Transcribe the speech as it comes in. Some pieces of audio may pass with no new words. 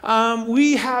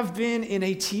We have been in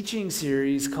a teaching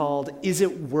series called Is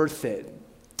It Worth It?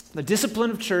 The Discipline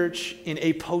of Church in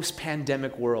a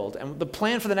Post-Pandemic World. And the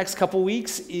plan for the next couple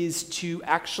weeks is to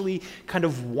actually kind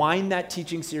of wind that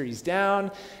teaching series down.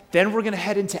 Then we're going to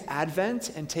head into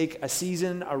Advent and take a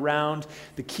season around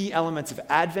the key elements of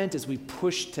Advent as we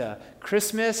push to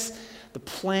Christmas. The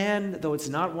plan, though it's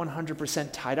not 100%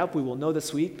 tied up, we will know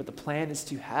this week, but the plan is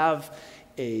to have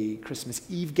a Christmas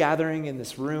Eve gathering in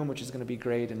this room, which is going to be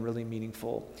great and really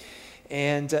meaningful.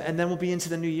 And then we'll be into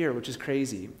the new year, which is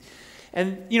crazy.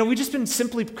 And, we've just been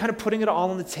simply kind of putting it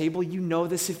all on the table. You know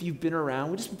this if you've been around.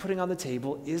 We've just been putting on the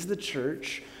table, is the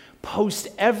church, post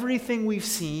everything we've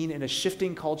seen in a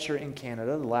shifting culture in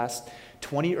Canada the last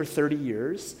 20 or 30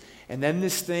 years, and then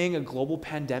this thing, a global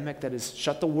pandemic that has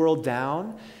shut the world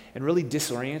down and really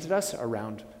disoriented us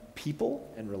around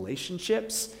people and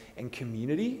relationships and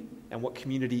community and what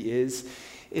community is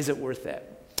it worth it?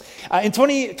 In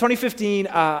 2015,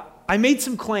 I made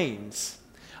some claims.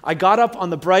 I got up on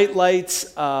the bright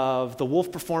lights of the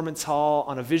Wolf Performance Hall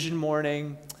on a vision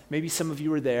morning. Maybe some of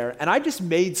you were there. And I just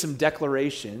made some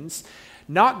declarations,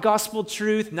 not gospel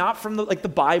truth, not from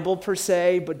the Bible per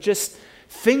se, but just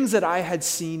things that I had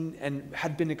seen and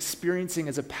had been experiencing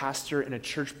as a pastor in a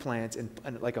church plant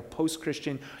and like a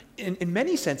post-Christian, in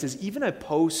many senses, even a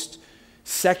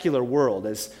post-secular world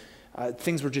as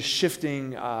things were just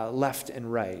shifting left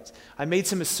and right. I made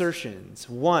some assertions.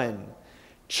 One,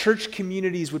 church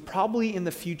communities would probably in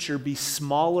the future be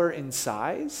smaller in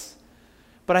size,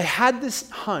 but I had this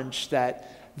hunch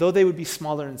that though they would be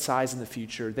smaller in size in the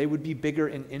future, they would be bigger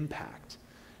in impact.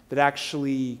 That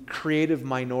actually creative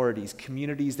minorities,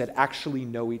 communities that actually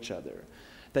know each other,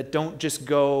 that don't just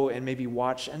go and maybe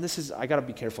watch, and I got to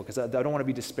be careful because I don't want to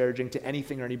be disparaging to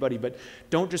anything or anybody, but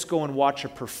don't just go and watch a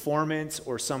performance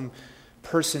or some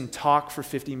person talk for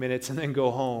 50 minutes and then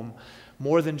go home.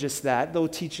 More than just that, though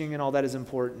teaching and all that is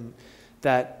important,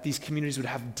 that these communities would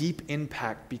have deep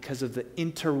impact because of the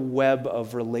interweb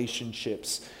of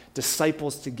relationships,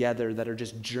 disciples together that are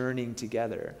just journeying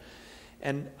together.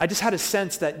 And I just had a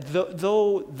sense that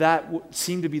though that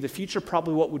seemed to be the future,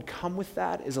 probably what would come with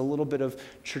that is a little bit of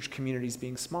church communities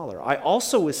being smaller. I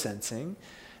also was sensing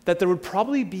that there would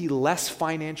probably be less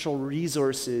financial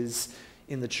resources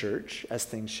in the church as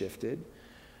things shifted.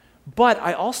 But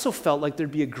I also felt like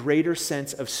there'd be a greater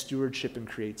sense of stewardship and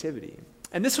creativity.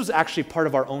 And this was actually part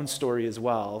of our own story as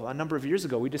well. A number of years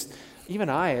ago, even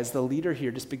I, as the leader here,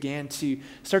 just began to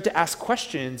start to ask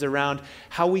questions around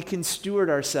how we can steward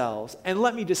ourselves. And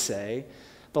let me just say,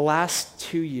 the last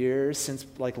 2 years since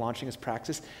launching this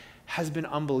practice has been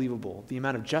unbelievable. The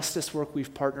amount of justice work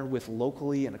we've partnered with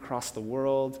locally and across the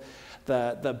world,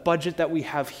 the budget that we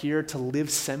have here to live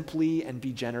simply and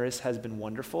be generous has been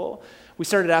wonderful. We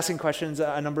started asking questions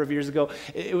a number of years ago.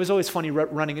 It was always funny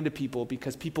running into people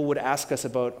because people would ask us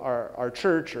about our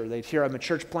church, or they'd hear I'm a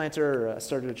church planter or I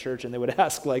started a church, and they would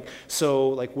ask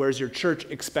where's your church,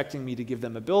 expecting me to give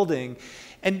them a building.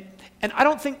 And I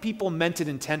don't think people meant it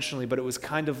intentionally, but it was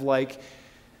kind of like,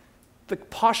 the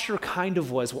posture kind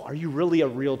of was, well, are you really a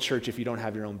real church if you don't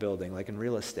have your own building, like in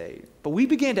real estate? But we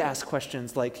began to ask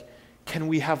questions like, can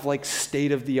we have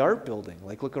state-of-the-art building?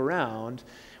 Look around,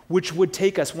 which would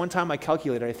take us, one time I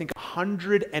calculated, I think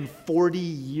 140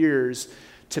 years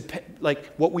to pay,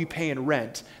 what we pay in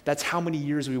rent. That's how many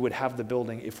years we would have the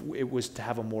building if it was to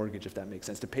have a mortgage, if that makes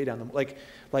sense, to pay down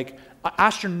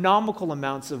astronomical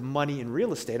amounts of money in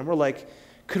real estate. And we're like,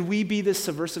 could we be this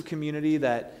subversive community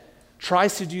that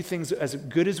tries to do things as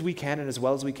good as we can and as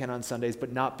well as we can on Sundays,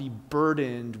 but not be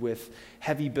burdened with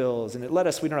heavy bills? And we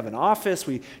don't have an office,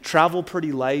 we travel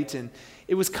pretty light, and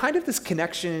it was kind of this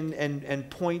connection and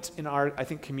point in our, I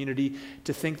think, community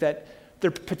to think that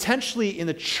there potentially in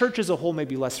the church as a whole may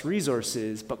be less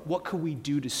resources, but what could we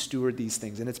do to steward these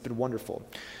things? And it's been wonderful.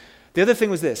 The other thing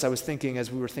was this, I was thinking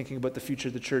as we were thinking about the future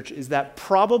of the church, is that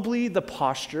probably the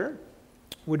posture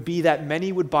would be that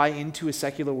many would buy into a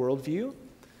secular worldview,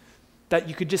 that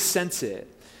you could just sense it.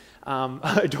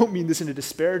 I don't mean this in a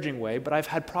disparaging way, but I've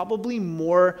had probably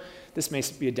more, this may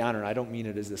be a downer, I don't mean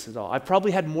it as this at all. I've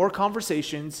probably had more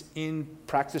conversations in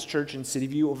Practice Church and City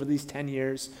View over these 10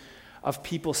 years of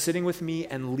people sitting with me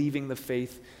and leaving the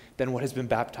faith than what has been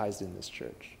baptized in this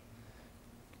church.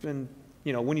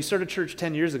 When you start a church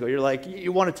 10 years ago, you're like,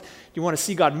 you want to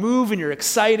see God move and you're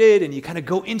excited and you kind of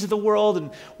go into the world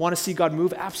and want to see God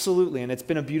move. Absolutely. And it's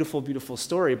been a beautiful, beautiful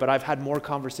story. But I've had more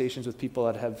conversations with people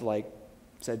that have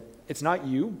said, it's not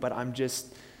you, but I'm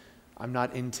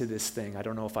not into this thing. I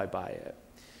don't know if I buy it.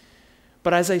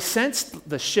 But as I sensed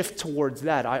the shift towards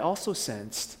that, I also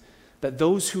sensed that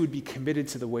those who would be committed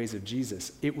to the ways of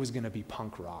Jesus, it was going to be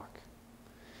punk rock.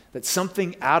 that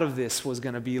something out of this was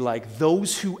going to be like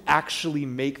those who actually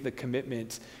make the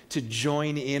commitment to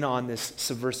join in on this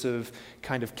subversive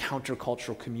kind of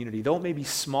countercultural community, though it may be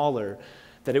smaller,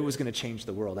 that it was going to change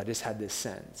the world. I just had this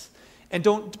sense. And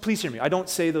please hear me, I don't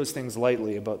say those things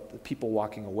lightly about the people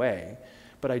walking away,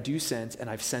 but I do sense, and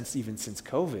I've sensed even since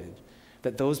COVID,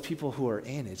 that those people who are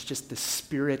in, it's just the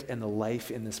spirit and the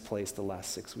life in this place the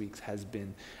last 6 weeks has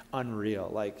been unreal.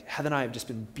 Like Heather and I have just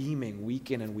been beaming week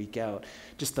in and week out,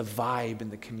 just the vibe in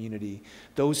the community.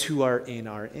 Those who are in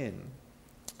are in.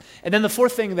 And then the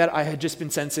fourth thing that I had just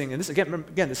been sensing, and this again,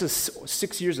 this is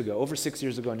 6 years ago, over 6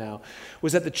 years ago now,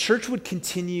 was that the church would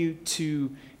continue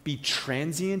to be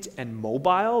transient and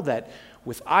mobile, that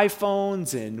with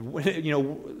iPhones and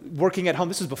working at home,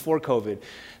 this was before COVID,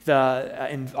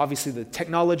 and obviously the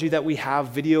technology that we have,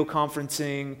 video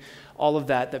conferencing, all of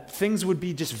that things would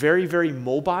be just very, very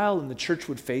mobile, and the church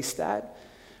would face that.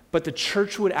 But the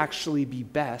church would actually be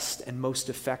best and most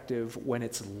effective when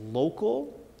it's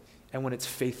local and when it's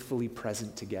faithfully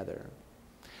present together.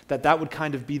 That would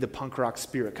kind of be the punk rock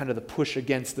spirit, kind of the push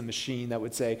against the machine that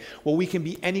would say, well, we can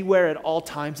be anywhere at all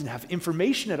times and have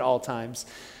information at all times.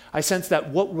 I sense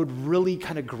that what would really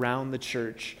kind of ground the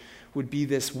church would be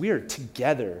this we're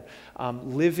together,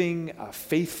 living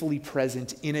faithfully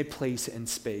present in a place and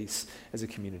space as a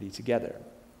community together.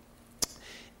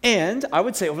 And I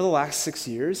would say over the last 6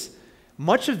 years,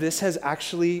 much of this has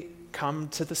actually come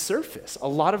to the surface. A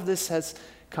lot of this has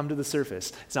come to the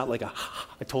surface. It's not like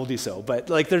I told you so, but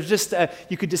like there's just,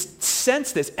 you could just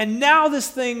sense this. And now this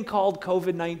thing called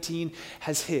COVID-19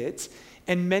 has hit,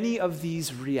 and many of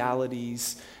these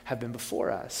realities have been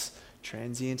before us.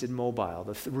 Transient and mobile,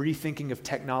 the rethinking of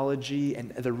technology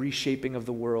and the reshaping of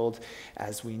the world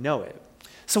as we know it.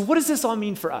 So what does this all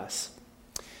mean for us?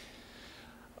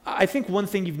 I think one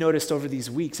thing you've noticed over these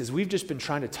weeks is we've just been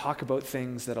trying to talk about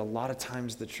things that a lot of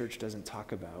times the church doesn't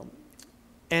talk about.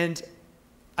 And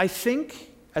I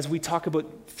think as we talk about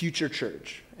future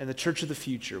church and the church of the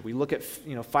future, we look at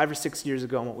 5 or 6 years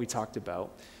ago and what we talked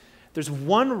about, there's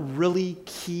one really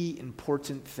key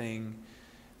important thing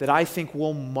that I think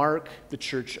will mark the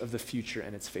church of the future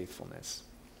and its faithfulness.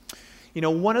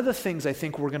 One of the things I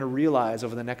think we're going to realize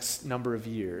over the next number of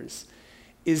years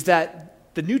is that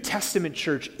the New Testament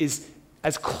church is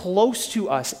as close to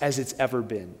us as it's ever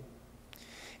been.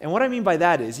 And what I mean by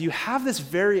that is you have this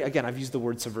again, I've used the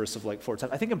word subversive like 4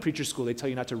 times. I think in preacher school they tell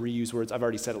you not to reuse words. I've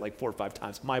already said it like 4 or 5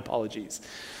 times. My apologies.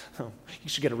 You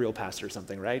should get a real pastor or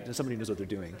something, right? Somebody knows what they're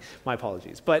doing. My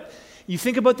apologies. But you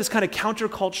think about this kind of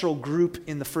countercultural group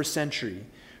in the first century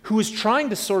who was trying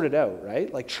to sort it out,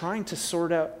 right? Like trying to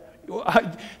sort out.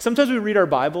 Sometimes we read our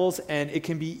Bibles and it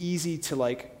can be easy to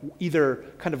like either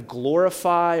kind of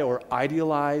glorify or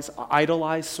idolize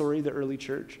the early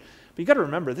church. But you got to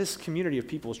remember, this community of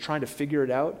people is trying to figure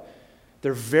it out.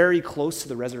 They're very close to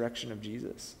the resurrection of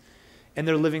Jesus. And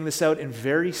they're living this out in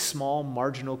very small,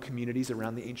 marginal communities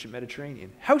around the ancient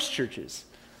Mediterranean. House churches.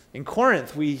 In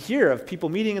Corinth, we hear of people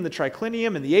meeting in the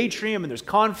triclinium and the atrium, and there's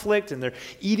conflict, and they're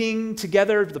eating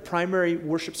together, the primary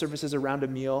worship services around a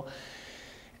meal.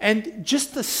 And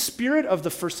just the spirit of the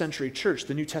first century church,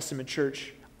 the New Testament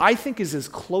church, I think is as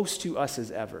close to us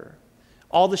as ever.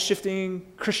 All the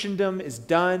shifting Christendom is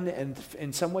done, and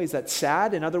in some ways that's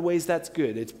sad, in other ways that's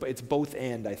good. It's both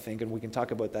and, I think, and we can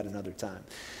talk about that another time.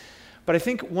 But I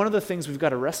think one of the things we've got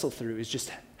to wrestle through is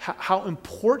just how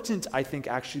important I think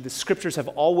actually the scriptures have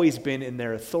always been in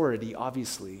their authority,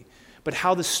 obviously, but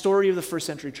how the story of the first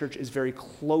century church is very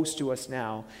close to us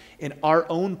now in our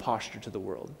own posture to the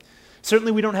world.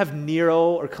 Certainly we don't have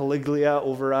Nero or Caligula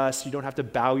over us. You don't have to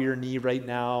bow your knee right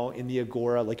now in the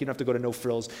Agora. Like you don't have to go to No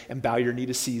Frills and bow your knee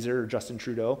to Caesar or Justin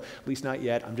Trudeau. At least not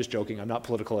yet. I'm just joking. I'm not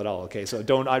political at all, okay? So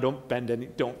don't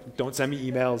send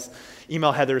me emails.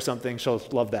 Email Heather or something. She'll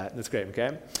love that. That's great,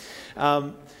 okay?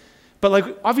 But like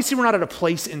obviously we're not at a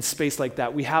place in space like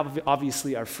that. We have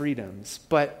obviously our freedoms,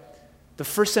 but the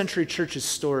first century church's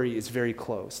story is very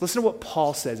close. Listen to what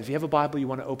Paul says. If you have a Bible, you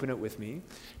want to open it with me.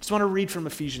 Just want to read from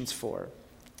Ephesians 4.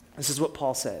 This is what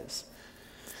Paul says.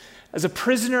 As a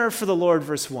prisoner for the Lord,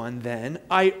 verse 1, then,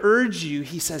 I urge you,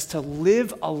 he says, to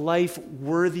live a life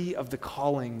worthy of the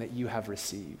calling that you have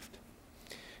received.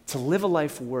 To live a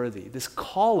life worthy. This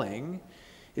calling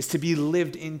is to be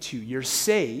lived into. You're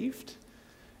saved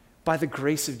by the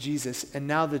grace of Jesus. And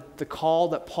now the call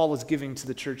that Paul is giving to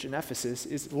the church in Ephesus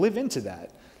is live into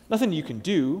that. Nothing you can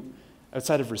do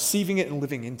outside of receiving it and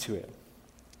living into it.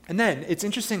 And then it's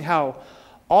interesting how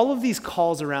all of these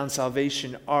calls around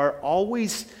salvation are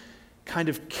always kind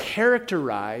of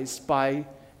characterized by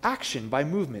action, by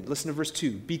movement. Listen to verse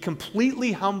 2. Be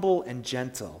completely humble and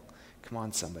gentle. Come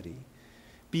on, somebody.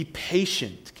 Be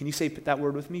patient. Can you say that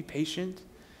word with me? Patient?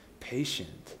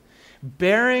 Patient.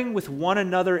 Bearing with one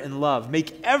another in love.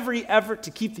 Make every effort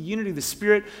to keep the unity of the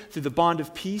Spirit through the bond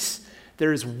of peace.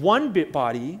 There is one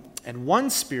body and one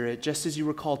Spirit, just as you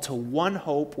were called to one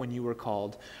hope when you were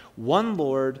called. One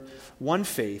Lord, one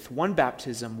faith, one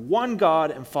baptism, one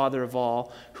God and Father of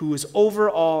all, who is over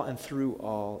all and through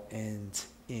all and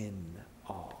in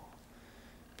all.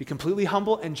 Be completely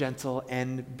humble and gentle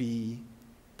and be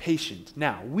patient.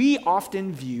 Now, we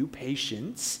often view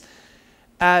patience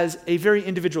as a very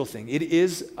individual thing. It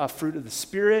is a fruit of the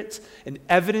Spirit, and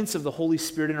evidence of the Holy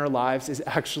Spirit in our lives is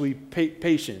actually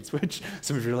patience, which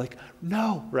some of you are like,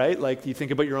 no, right? Like you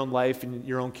think about your own life and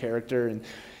your own character and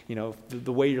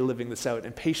the way you're living this out,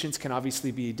 and patience can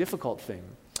obviously be a difficult thing.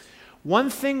 One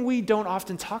thing we don't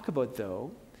often talk about,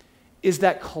 though, is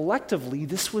that collectively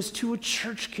this was to a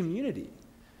church community,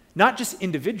 not just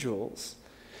individuals,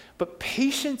 but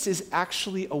patience is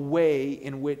actually a way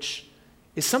in which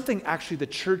is something actually the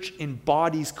church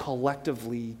embodies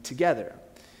collectively together.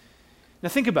 Now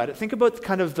think about it. Think about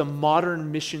kind of the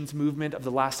modern missions movement of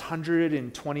the last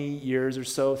 120 years or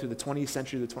so through the 20th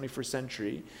century, the 21st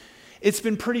century. It's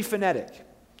been pretty frenetic.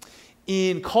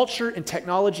 In culture and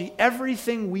technology,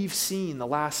 everything we've seen the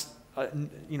last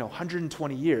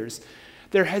 120 years,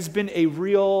 there has been a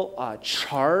real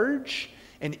charge,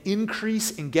 an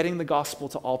increase in getting the gospel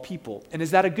to all people. And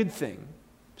is that a good thing?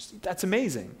 That's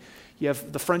amazing. You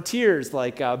have the frontiers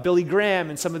like Billy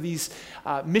Graham and some of these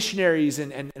missionaries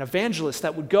and evangelists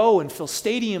that would go and fill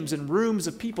stadiums and rooms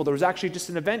of people. There was actually just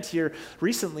an event here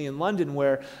recently in London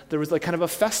where there was like kind of a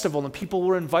festival and people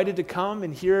were invited to come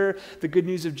and hear the good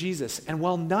news of Jesus. And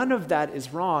while none of that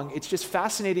is wrong, it's just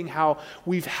fascinating how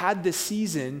we've had this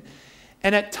season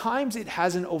and at times it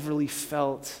hasn't overly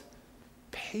felt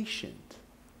patient.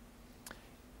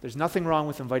 There's nothing wrong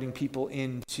with inviting people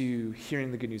into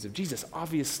hearing the good news of Jesus,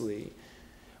 obviously.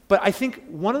 But I think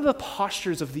one of the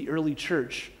postures of the early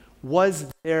church was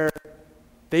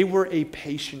they were a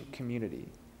patient community.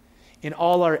 In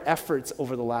all our efforts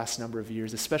over the last number of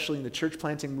years, especially in the church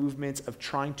planting movements of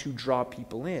trying to draw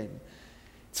people in,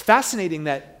 it's fascinating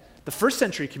that the first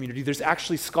century community, there's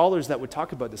actually scholars that would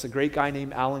talk about this. A great guy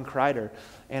named Alan Kreider,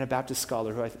 Anabaptist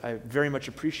scholar, who I very much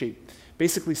appreciate,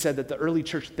 basically said that the early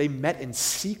church, they met in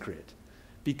secret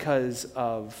because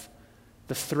of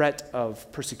the threat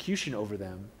of persecution over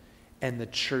them, and the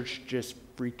church just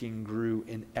freaking grew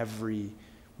in every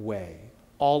way.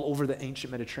 All over the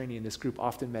ancient Mediterranean, this group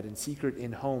often met in secret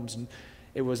in homes, and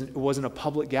it wasn't a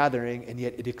public gathering, and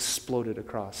yet it exploded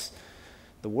across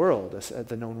the world,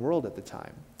 the known world at the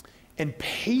time. And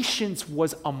patience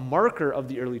was a marker of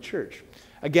the early church.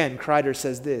 Again, Kreider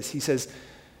says this. He says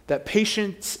that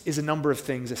patience is a number of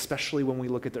things, especially when we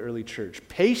look at the early church.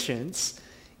 Patience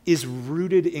is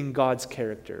rooted in God's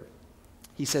character.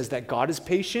 He says that God is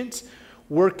patient,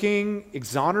 working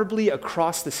exonerably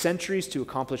across the centuries to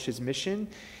accomplish his mission,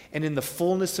 and in the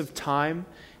fullness of time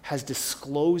has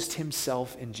disclosed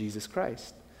himself in Jesus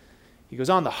Christ. He goes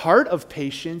on, the heart of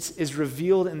patience is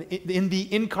revealed in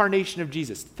the incarnation of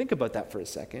Jesus. Think about that for a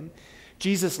second.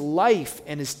 Jesus' life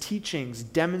and his teachings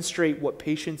demonstrate what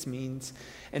patience means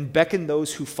and beckon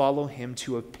those who follow him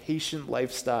to a patient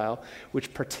lifestyle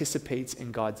which participates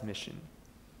in God's mission.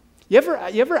 You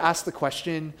ever ask the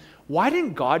question, why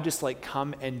didn't God just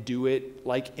come and do it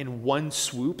in one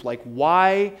swoop?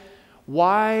 Why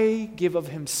give of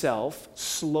himself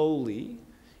slowly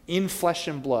in flesh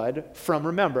and blood from,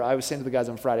 remember, I was saying to the guys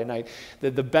on Friday night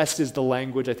that the best is the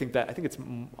language, I think it's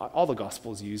all the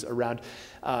Gospels use around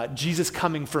Jesus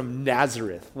coming from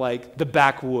Nazareth, the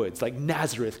backwoods,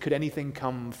 Nazareth, could anything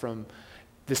come from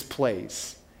this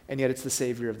place? And yet it's the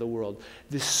Savior of the world.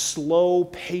 This slow,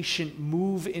 patient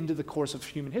move into the course of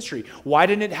human history. Why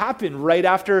didn't it happen right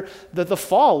after the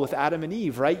fall with Adam and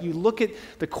Eve, right? You look at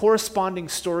the corresponding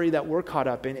story that we're caught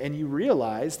up in and you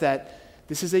realize that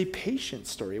this is a patient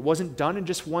story. It wasn't done in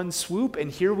just one swoop, and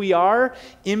here we are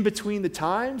in between the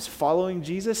times following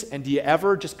Jesus. And do you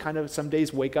ever just kind of some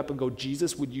days wake up and go,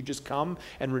 Jesus, would you just come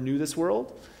and renew this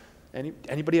world?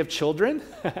 Anybody have children?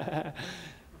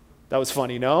 That was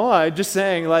funny, no? I'm just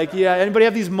saying, anybody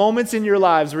have these moments in your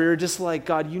lives where you're just like,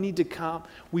 God, you need to come?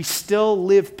 We still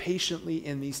live patiently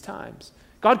in these times.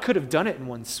 God could have done it in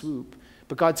one swoop,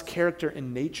 but God's character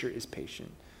and nature is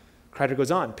patient. Kreider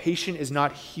goes on, patient is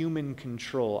not human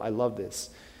control. I love this.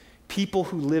 People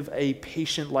who live a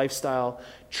patient lifestyle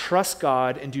trust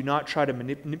God and do not try to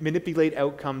manipulate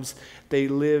outcomes. They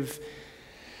live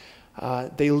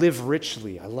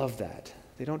richly. I love that.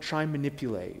 They don't try and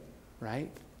manipulate,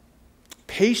 right?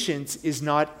 Patience is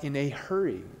not in a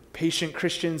hurry. Patient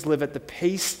Christians live at the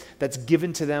pace that's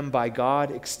given to them by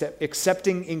God,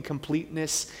 accepting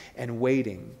incompleteness and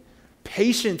waiting.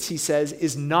 Patience, he says,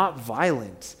 is not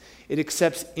violent. It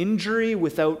accepts injury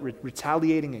without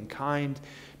retaliating in kind,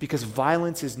 because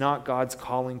violence is not God's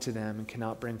calling to them and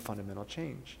cannot bring fundamental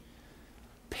change.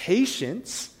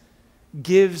 Patience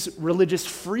gives religious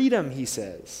freedom, he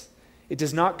says. It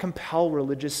does not compel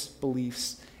religious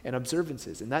beliefs and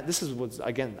observances. And this is what's,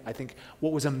 again, I think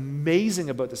what was amazing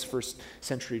about this first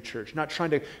century church. Not trying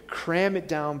to cram it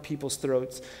down people's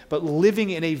throats, but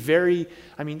living in a very,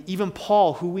 even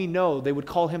Paul, who we know, they would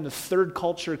call him the third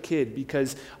culture kid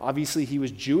because obviously he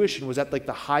was Jewish and was at like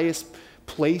the highest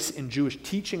place in Jewish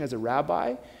teaching as a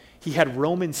rabbi. He had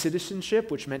Roman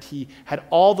citizenship, which meant he had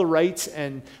all the rights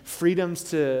and freedoms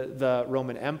to the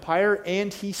Roman Empire,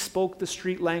 and he spoke the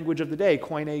street language of the day,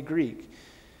 Koine Greek.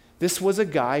 This was a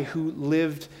guy who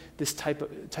lived this type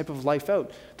of life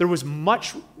out. There was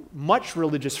much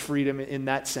religious freedom in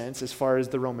that sense as far as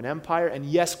the Roman Empire, and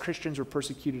yes, Christians were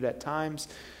persecuted at times,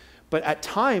 but at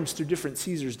times, through different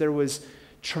Caesars, there was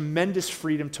tremendous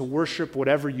freedom to worship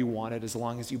whatever you wanted as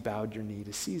long as you bowed your knee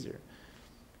to Caesar.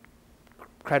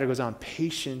 Kreider goes on,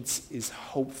 patience is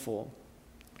hopeful.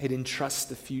 It entrusts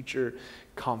the future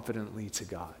confidently to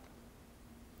God.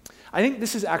 I think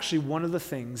this is actually one of the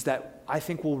things that I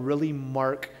think will really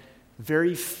mark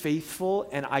very faithful,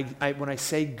 and when I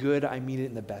say good, I mean it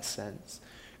in the best sense.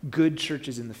 Good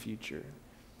churches in the future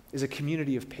is a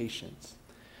community of patience.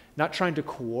 Not trying to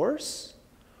coerce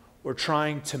or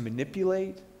trying to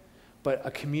manipulate, but a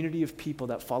community of people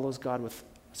that follows God with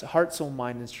heart, soul,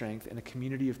 mind, and strength, and a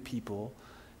community of people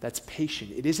that's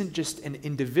patient. It isn't just an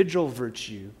individual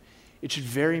virtue. It should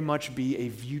very much be a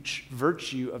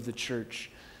virtue of the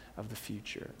church of the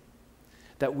future.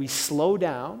 That we slow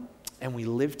down and we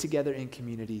live together in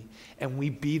community and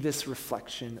we be this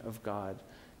reflection of God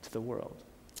to the world.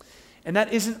 And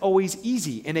that isn't always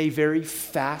easy in a very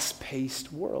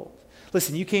fast-paced world.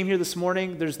 Listen, you came here this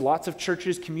morning, there's lots of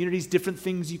churches, communities, different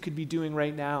things you could be doing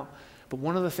right now. But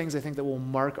one of the things I think that will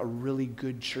mark a really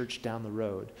good church down the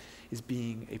road is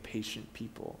being a patient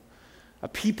people. A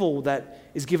people that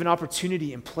is given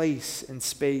opportunity and place and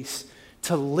space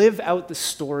to live out the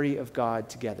story of God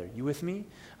together. You with me?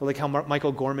 I like how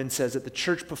Michael Gorman says that the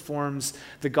church performs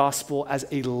the gospel as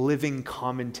a living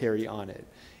commentary on it.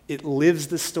 It lives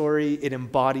the story, it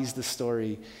embodies the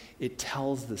story, it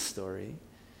tells the story.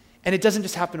 And it doesn't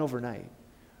just happen overnight.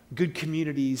 Good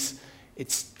communities,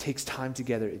 it takes time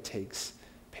together, it takes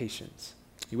patience.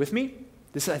 You with me?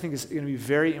 This, I think, is going to be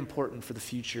very important for the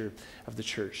future of the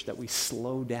church, that we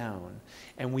slow down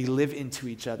and we live into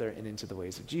each other and into the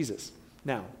ways of Jesus.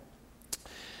 Now,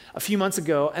 a few months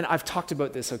ago, and I've talked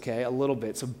about this, a little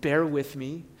bit, so bear with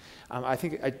me. I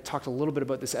think I talked a little bit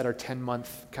about this at our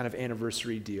 10-month kind of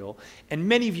anniversary deal, and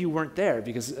many of you weren't there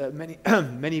because many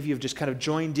of you have just kind of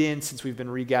joined in since we've been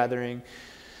regathering.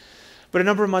 But a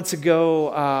number of months ago,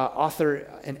 author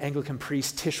and Anglican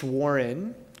priest Tish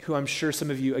Warren, who I'm sure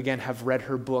some of you, again, have read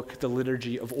her book, The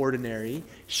Liturgy of Ordinary,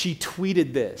 she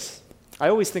tweeted this. I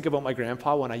always think about my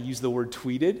grandpa when I use the word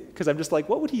tweeted, because I'm just like,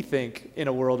 what would he think in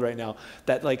a world right now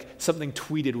that like something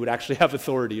tweeted would actually have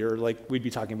authority, or like we'd be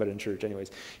talking about it in church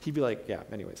anyways. He'd be like, yeah,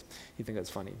 anyways. He'd think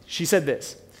that's funny. She said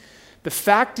this: the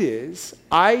fact is,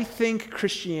 I think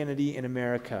Christianity in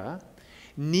America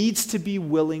needs to be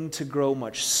willing to grow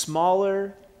much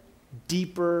smaller,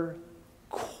 deeper,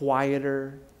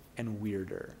 quieter, and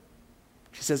weirder.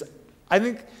 She says, I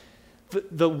think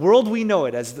the world we know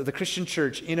it as the Christian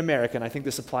church in America, and I think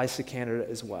this applies to Canada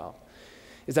as well,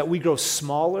 is that we grow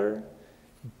smaller,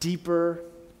 deeper,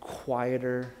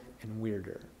 quieter, and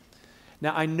weirder.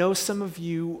 Now, I know some of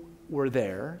you were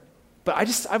there, but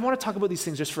I want to talk about these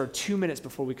things just for 2 minutes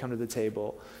before we come to the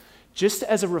table, just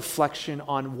as a reflection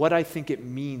on what I think it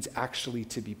means actually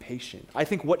to be patient. I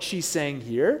think what she's saying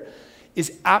here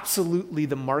is absolutely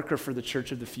the marker for the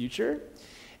church of the future.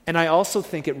 And I also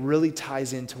think it really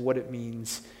ties into what it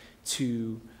means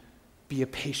to be a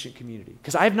patient community.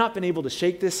 Because I have not been able to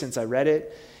shake this since I read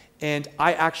it, and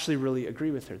I actually really agree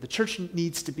with her. The church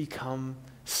needs to become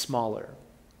smaller.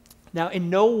 Now, in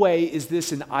no way is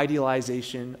this an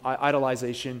idolization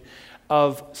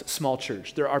of small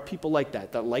church. There are people like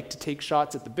that like to take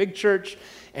shots at the big church,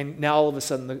 and now all of a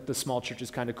sudden the small church is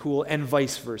kind of cool, and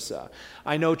vice versa.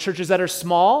 I know churches that are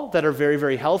small that are very,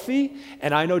 very healthy,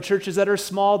 and I know churches that are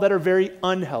small that are very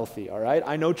unhealthy, all right?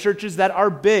 I know churches that are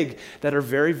big that are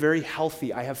very, very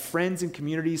healthy. I have friends in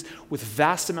communities with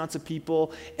vast amounts of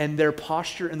people, and their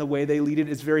posture and the way they lead it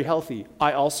is very healthy.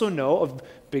 I also know of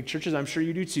big churches, I'm sure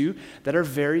you do too, that are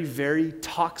very, very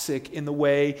toxic in the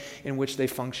way in which they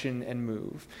function and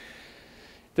move.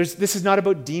 This is not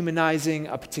about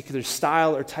demonizing a particular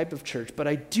style or type of church, but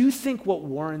I do think what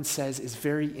Warren says is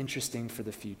very interesting for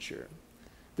the future.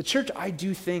 The church, I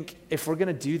do think, if we're going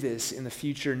to do this in the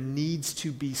future, needs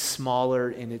to be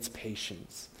smaller in its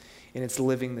patience, in its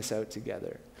living this out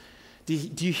together. Do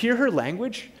you hear her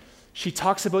language? She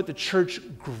talks about the church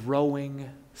growing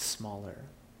smaller.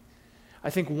 I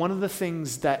think one of the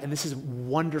things that, and this is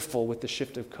wonderful with the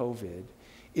shift of COVID,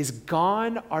 is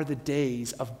gone are the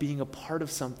days of being a part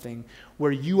of something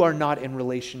where you are not in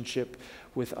relationship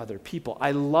with other people.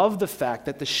 I love the fact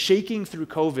that the shaking through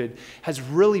COVID has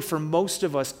really, for most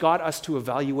of us, got us to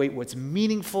evaluate what's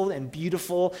meaningful and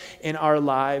beautiful in our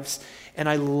lives. And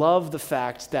I love the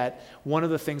fact that one of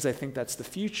the things I think that's the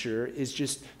future is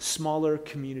just smaller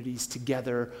communities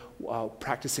together,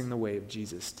 practicing the way of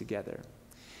Jesus together.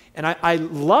 And I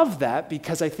love that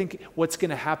because I think what's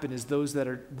going to happen is those that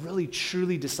are really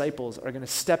truly disciples are going to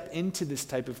step into this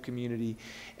type of community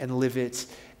and live it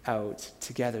out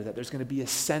together, that there's going to be a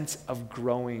sense of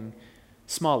growing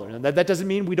smaller. And that doesn't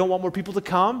mean we don't want more people to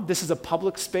come. This is a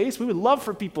public space. We would love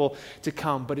for people to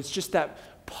come, but it's just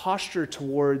that posture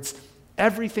towards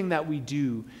everything that we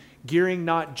do, gearing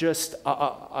not just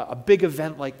a big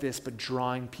event like this, but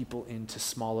drawing people into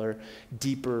smaller,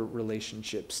 deeper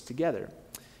relationships together.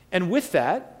 And with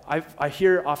that, I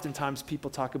hear oftentimes people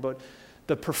talk about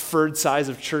the preferred size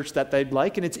of church that they'd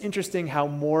like, and it's interesting how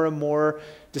more and more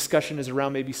discussion is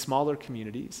around maybe smaller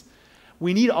communities.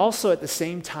 We need also at the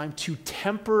same time to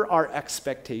temper our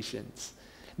expectations.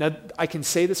 Now, I can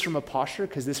say this from a posture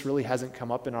because this really hasn't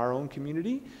come up in our own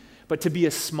community, but to be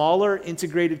a smaller,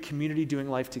 integrated community doing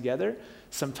life together,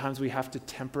 sometimes we have to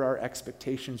temper our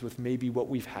expectations with maybe what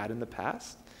we've had in the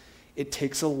past. It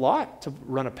takes a lot to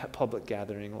run a public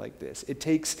gathering like this. It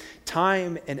takes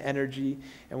time and energy,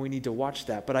 and we need to watch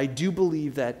that. But I do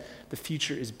believe that the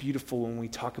future is beautiful when we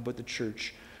talk about the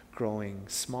church growing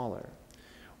smaller.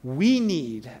 We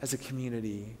need, as a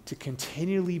community, to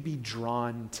continually be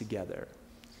drawn together.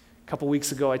 A couple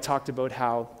weeks ago, I talked about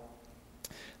how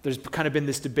there's kind of been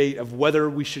this debate of whether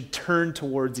we should turn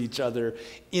towards each other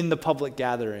in the public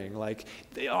gathering. Like,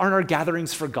 aren't our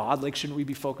gatherings for God? Like, shouldn't we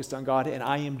be focused on God? And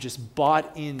I am just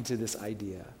bought into this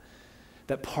idea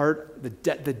that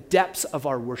the depths of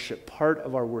our worship, part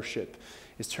of our worship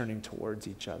is turning towards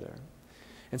each other.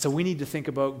 And so we need to think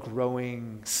about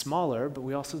growing smaller, but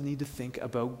we also need to think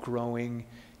about growing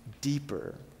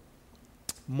deeper.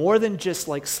 More than just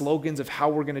like slogans of how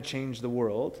we're going to change the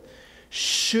world,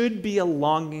 should be a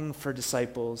longing for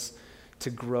disciples to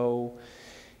grow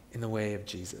in the way of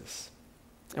Jesus.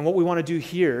 And what we want to do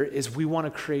here is we want to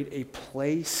create a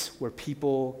place where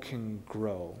people can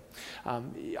grow. I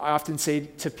often say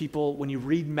to people, when you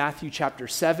read Matthew chapter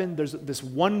 7, there's this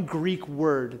one Greek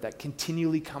word that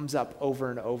continually comes up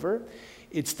over and over.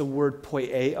 It's the word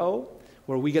poieo,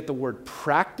 where we get the word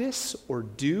practice or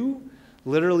do.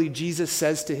 Literally, Jesus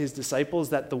says to his disciples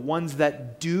that the ones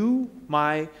that do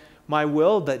my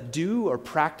will, that do or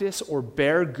practice or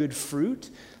bear good fruit,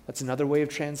 that's another way of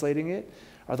translating it,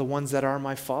 are the ones that are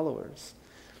my followers.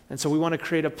 And so we want to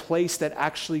create a place that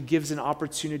actually gives an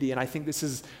opportunity, and I think this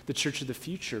is the church of the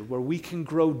future, where we can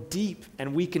grow deep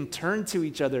and we can turn to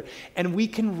each other and we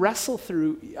can wrestle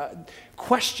through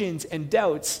questions and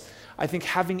doubts. I think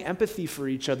having empathy for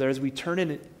each other as we turn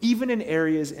in, even in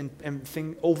areas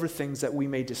over things that we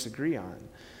may disagree on.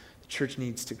 The church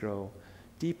needs to grow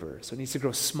deeper. So it needs to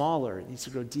grow smaller. It needs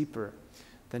to grow deeper.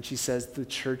 Then she says the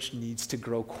church needs to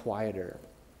grow quieter.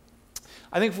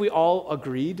 I think if we all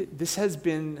agreed, this has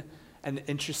been an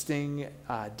interesting,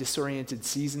 disoriented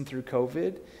season through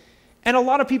COVID. And a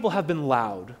lot of people have been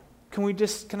loud. Can I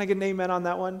get an amen on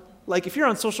that one? Like, if you're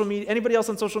on social media, anybody else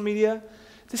on social media?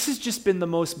 This has just been the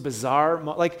most bizarre,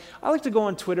 I like to go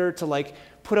on Twitter to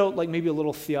put out maybe a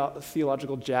little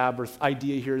theological jab or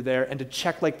idea here or there and to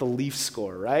check the Leaf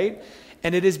score, right?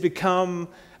 And it has become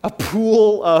a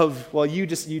pool of, you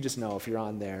just know if you're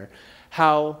on there,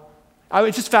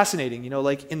 it's just fascinating, in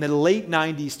the late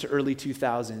 90s to early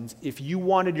 2000s, if you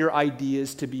wanted your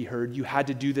ideas to be heard, you had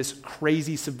to do this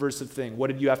crazy subversive thing. What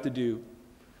did you have to do?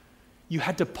 You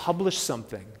had to publish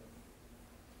something,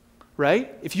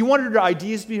 right? If you wanted your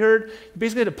ideas to be heard, you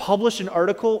basically had to publish an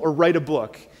article or write a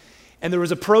book. And there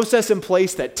was a process in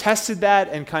place that tested that,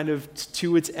 and kind of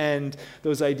to its end,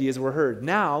 those ideas were heard.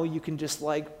 Now, you can just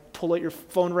pull out your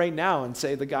phone right now and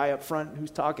say the guy up front who's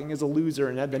talking is a loser,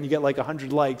 and then you get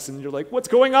 100 likes, and you're like, what's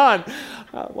going on?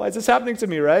 Why is this happening to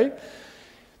me, right?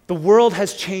 The world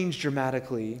has changed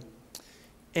dramatically.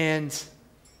 And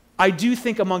I do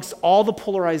think amongst all the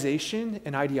polarization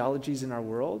and ideologies in our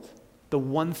world, the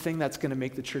one thing that's going to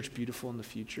make the church beautiful in the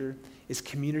future is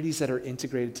communities that are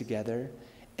integrated together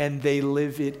and they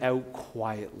live it out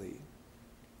quietly.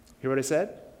 Hear what I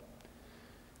said?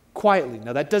 Quietly.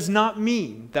 Now, that does not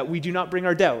mean that we do not bring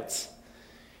our doubts.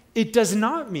 It does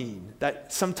not mean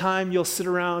that sometime you'll sit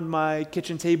around my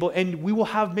kitchen table and we will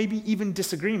have maybe even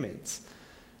disagreements,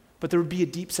 but there would be a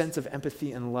deep sense of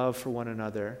empathy and love for one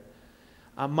another.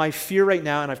 My fear right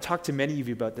now, and I've talked to many of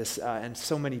you about this, and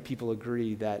so many people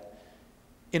agree, that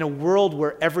in a world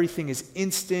where everything is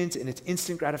instant and it's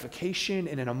instant gratification,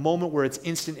 and in a moment where it's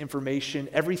instant information,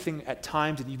 everything at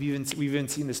times, and we've even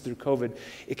seen this through COVID,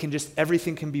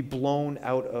 everything can be blown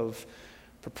out of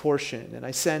proportion. And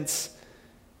I sense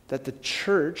that the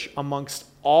church, amongst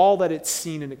all that it's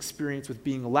seen and experienced with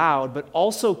being loud, but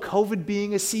also COVID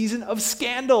being a season of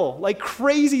scandal, like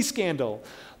crazy scandal,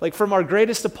 like from our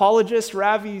greatest apologist,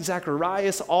 Ravi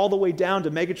Zacharias, all the way down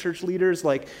to megachurch leaders.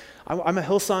 Like, I'm a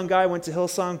Hillsong guy, went to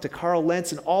Hillsong, to Carl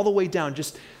Lentz, and all the way down,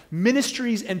 just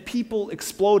ministries and people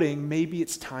exploding. Maybe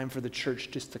it's time for the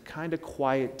church just to kind of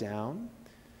quiet down,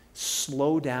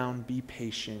 slow down, be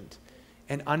patient,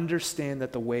 and understand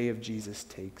that the way of Jesus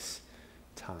takes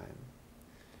time,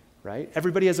 right?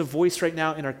 Everybody has a voice right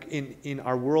now in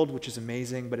our world, which is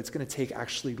amazing, but it's going to take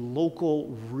actually local,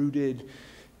 rooted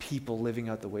people living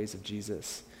out the ways of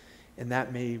Jesus, and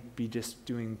that may be just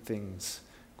doing things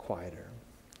quieter.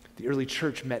 The early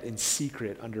church met in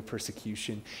secret under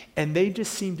persecution, and they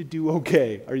just seemed to do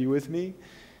okay. Are you with me?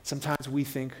 Sometimes we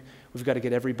think we've got to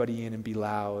get everybody in and be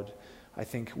loud. I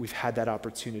think we've had that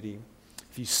opportunity.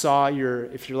 If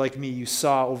you're like me, you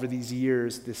saw over these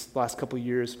years, this last couple of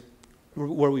years,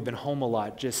 where we've been home a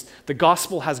lot, just the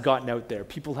gospel has gotten out there.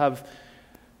 People have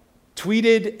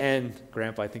tweeted, and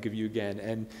Grandpa, I think of you again,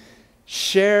 and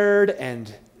shared,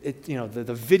 and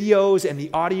the videos and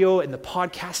the audio and the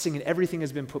podcasting and everything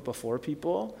has been put before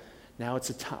people. Now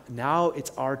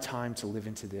it's our time to live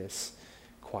into this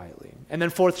quietly. And then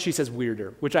fourth, she says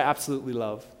weirder, which I absolutely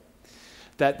love.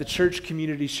 That the church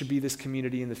community should be this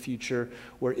community in the future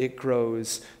where it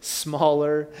grows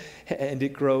smaller and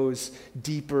it grows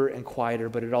deeper and quieter,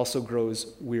 but it also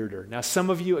grows weirder. Now,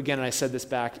 some of you, again, and I said this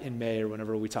back in May or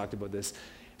whenever we talked about this,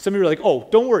 some of you are like, oh,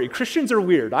 don't worry, Christians are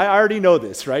weird. I already know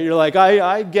this, right? You're like,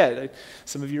 I get it.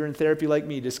 Some of you are in therapy like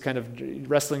me, just kind of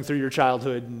wrestling through your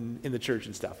childhood and in the church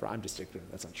and stuff. I'm just joking,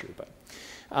 that's not true, but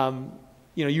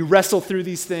you wrestle through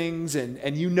these things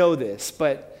and you know this,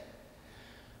 but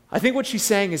I think what she's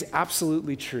saying is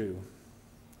absolutely true.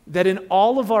 That in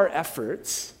all of our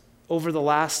efforts over the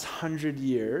last 100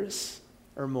 years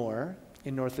or more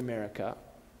in North America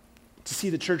to see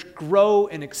the church grow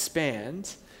and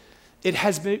expand, it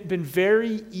has been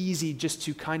very easy just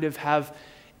to kind of have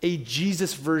a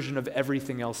Jesus version of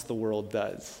everything else the world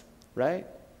does, right?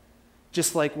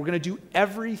 Just like we're going to do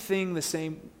everything the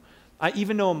same. I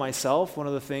even know myself, one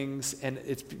of the things, and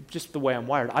it's just the way I'm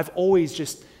wired, I've always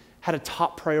just had a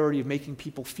top priority of making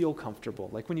people feel comfortable.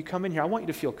 Like when you come in here, I want you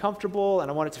to feel comfortable, and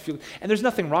I want it to feel, and there's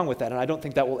nothing wrong with that, and I don't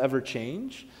think that will ever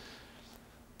change.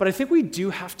 But I think we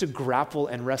do have to grapple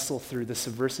and wrestle through the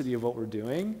subversity of what we're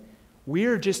doing. We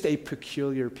are just a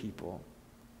peculiar people.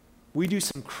 We do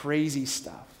some crazy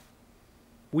stuff.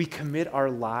 We commit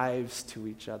our lives to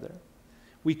each other.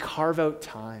 We carve out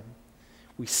time.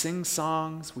 We sing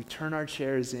songs. We turn our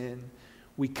chairs in.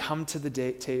 We come to the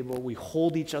table. We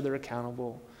hold each other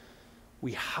accountable.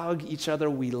 We hug each other.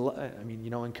 In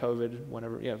COVID,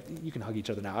 whenever, you can hug each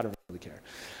other now. I don't really care.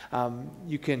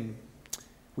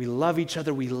 We love each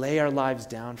other. We lay our lives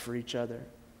down for each other.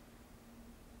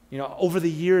 Over the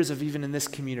years of even in this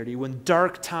community, when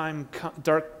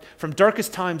from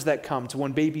darkest times that come to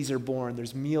when babies are born,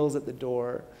 there's meals at the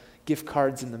door, gift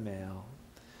cards in the mail.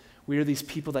 We are these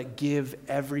people that give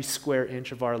every square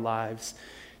inch of our lives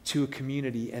to a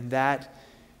community, and that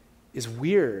is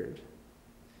weird.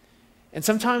 And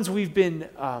sometimes we've been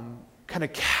kind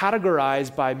of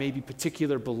categorized by maybe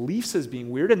particular beliefs as being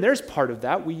weird, and there's part of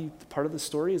that. Part of the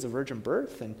story is a virgin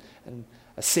birth and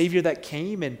a Savior that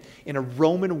came and in a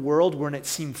Roman world where it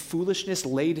seemed foolishness,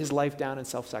 laid his life down in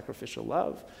self-sacrificial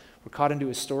love. We're caught into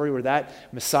a story where that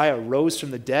Messiah rose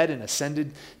from the dead and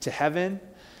ascended to heaven.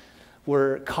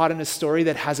 We're caught in a story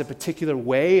that has a particular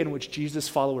way in which Jesus'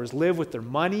 followers live with their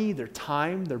money, their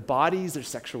time, their bodies, their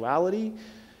sexuality.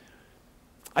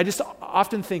 I just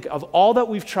often think of all that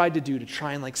we've tried to do to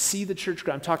try and see the church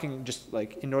grow. I'm talking just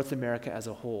in North America as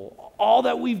a whole. All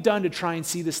that we've done to try and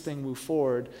see this thing move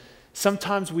forward,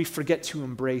 sometimes we forget to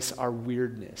embrace our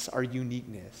weirdness, our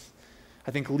uniqueness.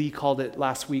 I think Lee called it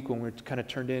last week when we were kind of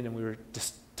turned in and we were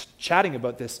just chatting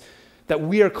about this, that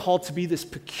we are called to be this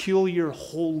peculiar,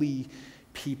 holy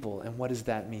people. And what does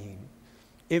that mean?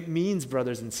 It means,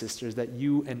 brothers and sisters, that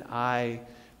you and I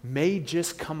may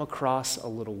just come across a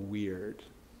little weird.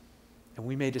 And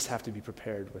we may just have to be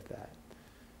prepared with that.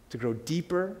 To grow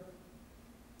deeper,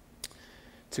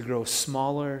 to grow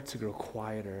smaller, to grow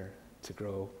quieter, to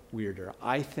grow weirder.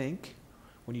 I think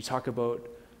when you talk about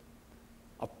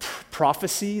a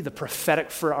prophecy, the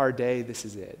prophetic for our day, this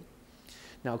is it.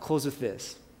 Now I'll close with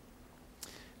this.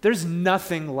 There's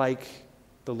nothing like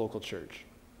the local church.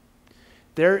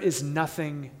 There is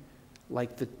nothing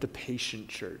like the patient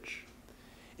church.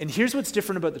 And here's what's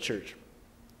different about the church.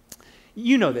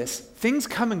 You know this. Things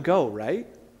come and go, right?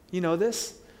 You know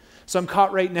this? So I'm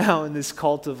caught right now in this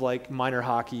cult of like minor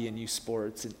hockey and youth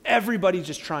sports, and everybody's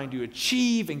just trying to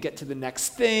achieve and get to the next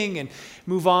thing and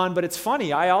move on. But it's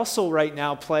funny, I also right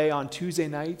now play on Tuesday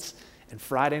nights and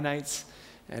Friday nights,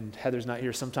 and Heather's not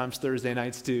here, sometimes Thursday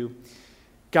nights too.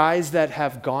 Guys that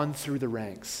have gone through the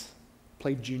ranks,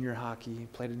 played junior hockey,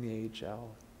 played in the AHL,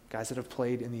 guys that have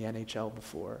played in the NHL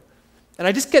before. And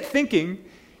I just get thinking,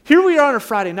 here we are on a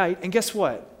Friday night, and guess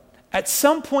what? At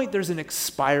some point, there's an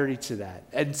expiry to that.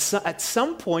 And at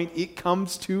some point, it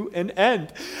comes to an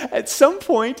end. At some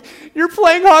point, you're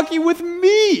playing hockey with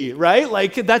me, right?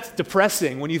 Like, that's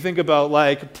depressing when you think about,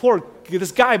 like,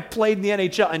 this guy played in the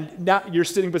NHL, and now you're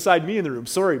sitting beside me in the room.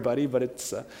 Sorry, buddy, but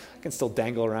it's I can still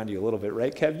dangle around you a little bit,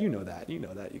 right, Kev? You know that. You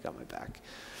got my back.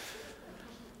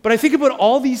 But I think about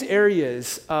all these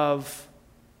areas that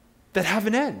have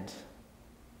an end.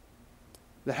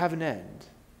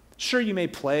 Sure, you may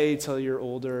play till you're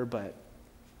older, but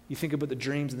you think about the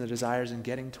dreams and the desires and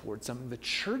getting towards something. The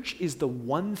church is the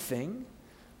one thing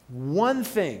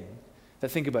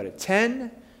that, think about it, 10,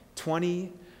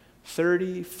 20,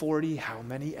 30, 40, how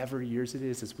many ever years it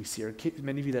is as we see our kids.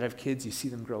 Many of you that have kids, you see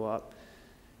them grow up.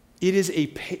 It is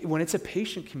when it's a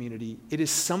patient community, it is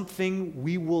something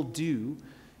we will do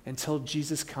until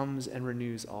Jesus comes and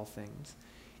renews all things.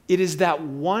 It is that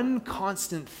one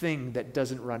constant thing that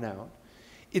doesn't run out.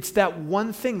 It's that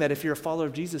one thing that if you're a follower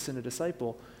of Jesus and a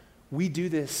disciple, we do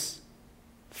this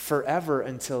forever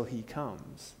until he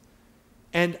comes.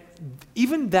 And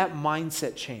even that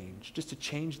mindset change, just to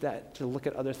change that, to look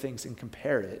at other things and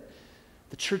compare it,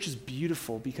 the church is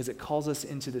beautiful because it calls us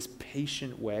into this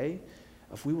patient way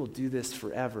of we will do this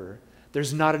forever.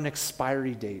 There's not an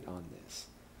expiry date on this.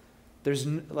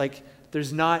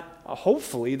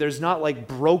 Hopefully, there's not like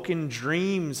broken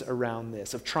dreams around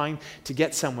this of trying to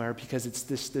get somewhere, because it's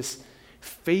this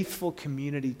faithful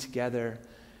community together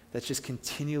that's just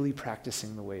continually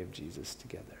practicing the way of Jesus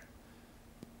together.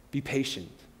 Be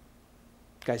patient.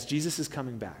 Guys, Jesus is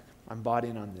coming back. I'm bought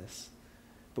in on this.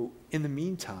 But in the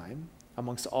meantime,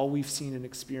 amongst all we've seen and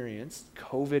experienced,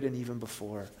 COVID and even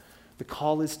before, the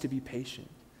call is to be patient,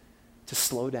 to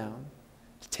slow down,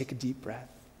 to take a deep breath,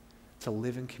 to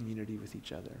live in community with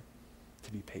each other,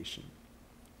 to be patient.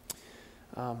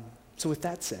 So with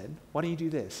that said, why don't you do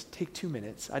this? Take 2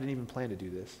 minutes. I didn't even plan to do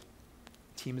this.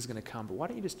 The team is going to come, but why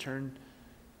don't you just turn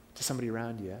to somebody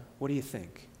around you? What do you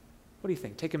think?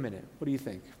 Take a minute. What do you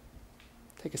think?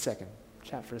 Take a second.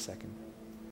 Chat for a second.